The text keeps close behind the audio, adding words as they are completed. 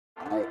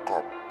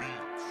Mocha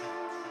Beats.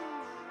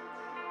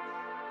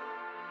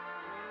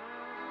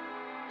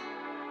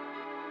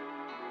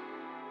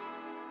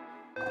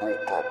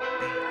 Mocha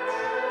Beats.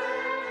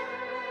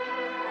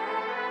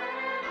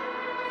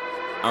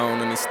 I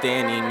don't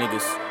understand these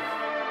niggas.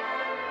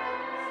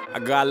 I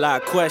got a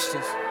lot of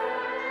questions,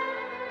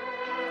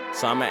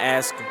 so I'ma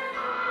ask them.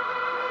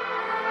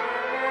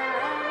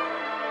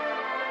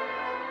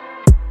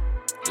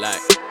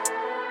 Like,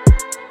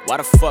 why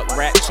the fuck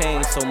rap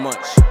changed so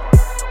much?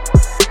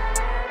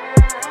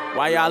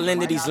 Why y'all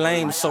into these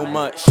lames so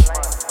much?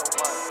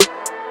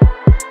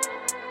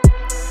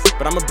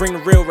 But I'ma bring the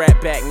real rap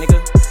back, nigga.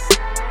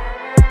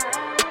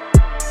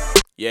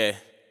 Yeah.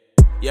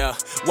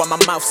 Why my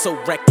mouth so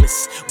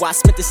reckless? Why I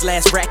spent this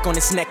last rack on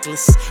this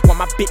necklace? Why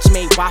my bitch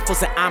made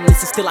waffles and omelets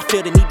and still I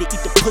feel the need to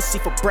eat the pussy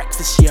for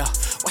breakfast, yeah.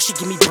 Why she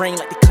give me brain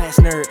like the class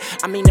nerd?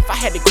 I mean, if I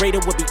had the grade,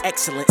 it would be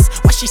excellence.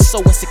 Why she so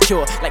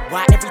insecure? Like,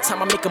 why every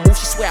time I make a move,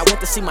 she swear I went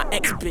to see my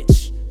ex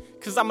bitch?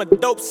 Cause I'm a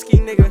dope ski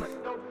nigga.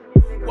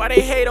 Why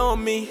they hate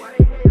on me?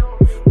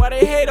 Why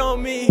they hate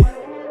on me?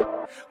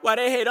 Why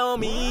they hate on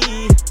me?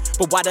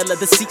 But why the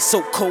leather seat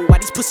so cold? Why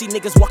these pussy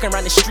niggas walking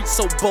around the street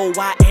so bold?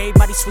 Why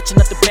everybody switching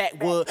up the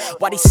backwood?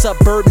 Why these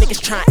suburb niggas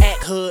trying to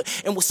act hood?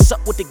 And what's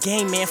up with the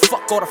game, man?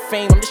 Fuck all the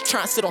fame, I'm just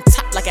trying to sit on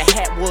top like a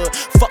hat would.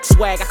 Fuck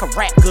swag, I can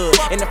rap good.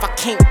 And if I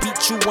can't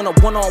beat you on a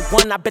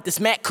one-on-one, I bet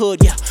this Mac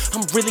could, yeah.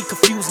 I'm really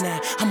confused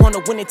now. I'm on a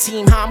winning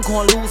team, how I'm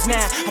gonna lose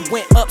now? I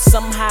went up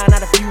somehow,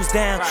 not a fuse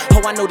down.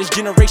 Oh, I know this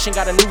generation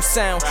got a new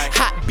sound.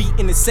 Hot beat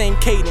in the same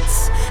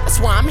cadence. That's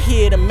why I'm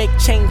here to make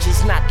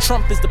changes. Not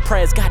Trump is the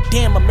prez.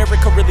 Goddamn,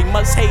 America really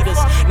must hate us.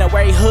 Now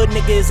every hood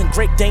nigga is in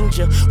great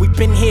danger. We've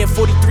been here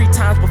 43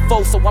 times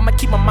before, so I'ma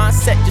keep my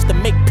mindset just to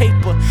make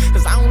paper.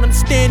 Cause I don't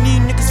understand these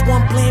niggas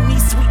want blame me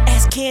sweet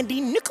ass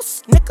candy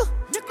niggas, nigga.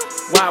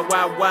 Why?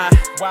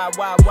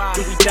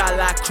 Do we die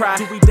like cry?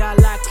 Could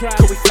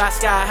we fly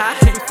sky high?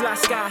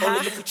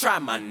 Only if we try,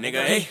 my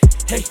nigga. Hey,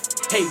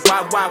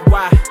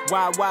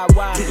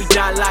 why? Do we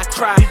die like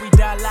cry?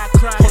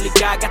 Only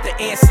God got the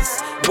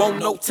answers. Won't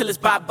know till it's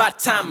bye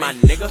time, my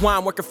nigga. Why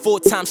I'm working full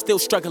time, still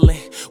struggling?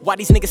 Why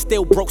these niggas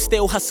still broke,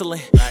 still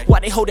hustling? Why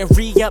they holding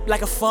re-up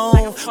like a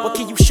phone? What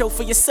can you show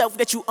for yourself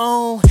that you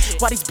own?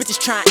 Why these bitches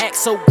trying to act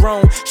so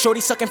grown?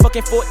 Shorty sucking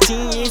fucking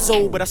 14 years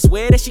old, but I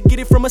swear that she get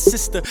it from her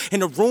sister.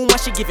 In the room, why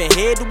she giving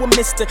head to a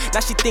mister?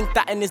 Now she think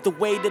that is the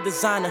way to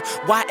designer.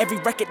 Why every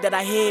record that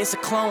I hear is a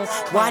clone?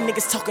 Why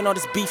niggas talking all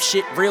this beef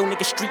shit, real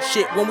nigga street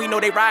shit, when we know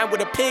they riding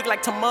with a pig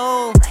like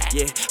Timon?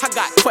 Yeah, I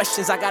got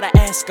questions, I gotta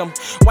ask them.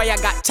 Why y'all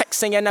got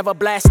texts and you never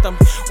blast them?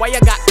 Why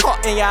y'all got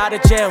caught and you out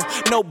of jail?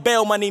 No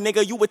bail money,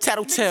 nigga, you a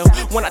tattletale.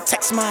 When I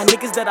text my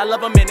niggas that I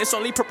love them, and it's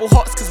only purple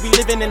hearts cause we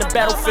living in a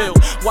battlefield.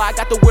 Why I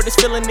got the weirdest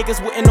feeling niggas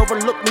wouldn't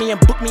overlook me and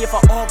book me if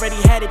I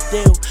already had a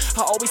deal.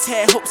 I always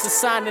had hopes of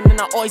signing and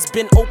I always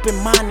been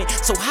open-minded.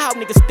 So how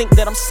niggas think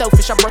that I'm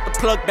selfish? I brought the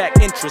plug back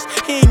interest.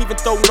 He ain't even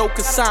throw no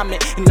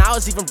consignment. And I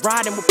was even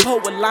riding with Poe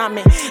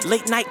alignment.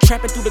 Late night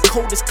trapping through the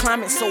coldest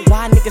climate. So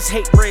why niggas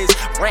hate Riz?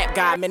 Rap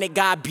guy, man, they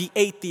gotta be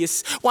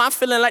atheists. Why I'm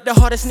feeling like the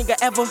hardest nigga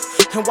ever?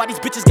 And why these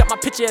bitches got my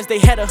picture as they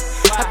header?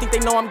 I think they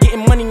know I'm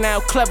getting money now,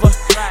 clever.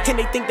 And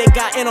they think they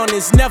got in on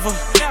this, never.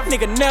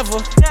 Nigga,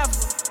 never.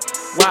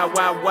 Why?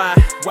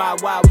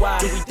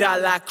 Do we die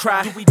like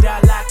cry? Could we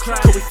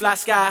fly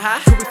sky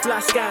high?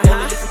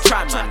 Only if we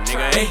try, my nigga.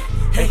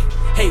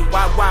 Hey,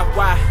 why?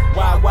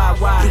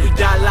 Do we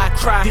die like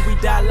cry?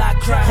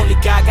 Only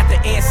God got the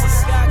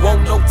answers.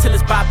 Won't know till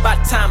it's bye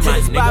time, my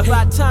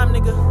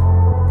nigga.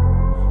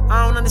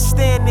 I don't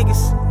understand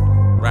niggas.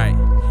 Right.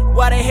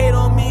 Why they hate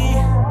on me?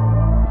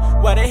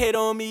 Why they hate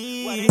on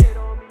me?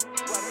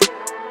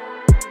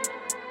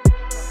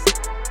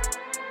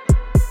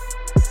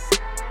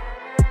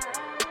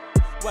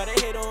 Why they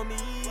hate on me?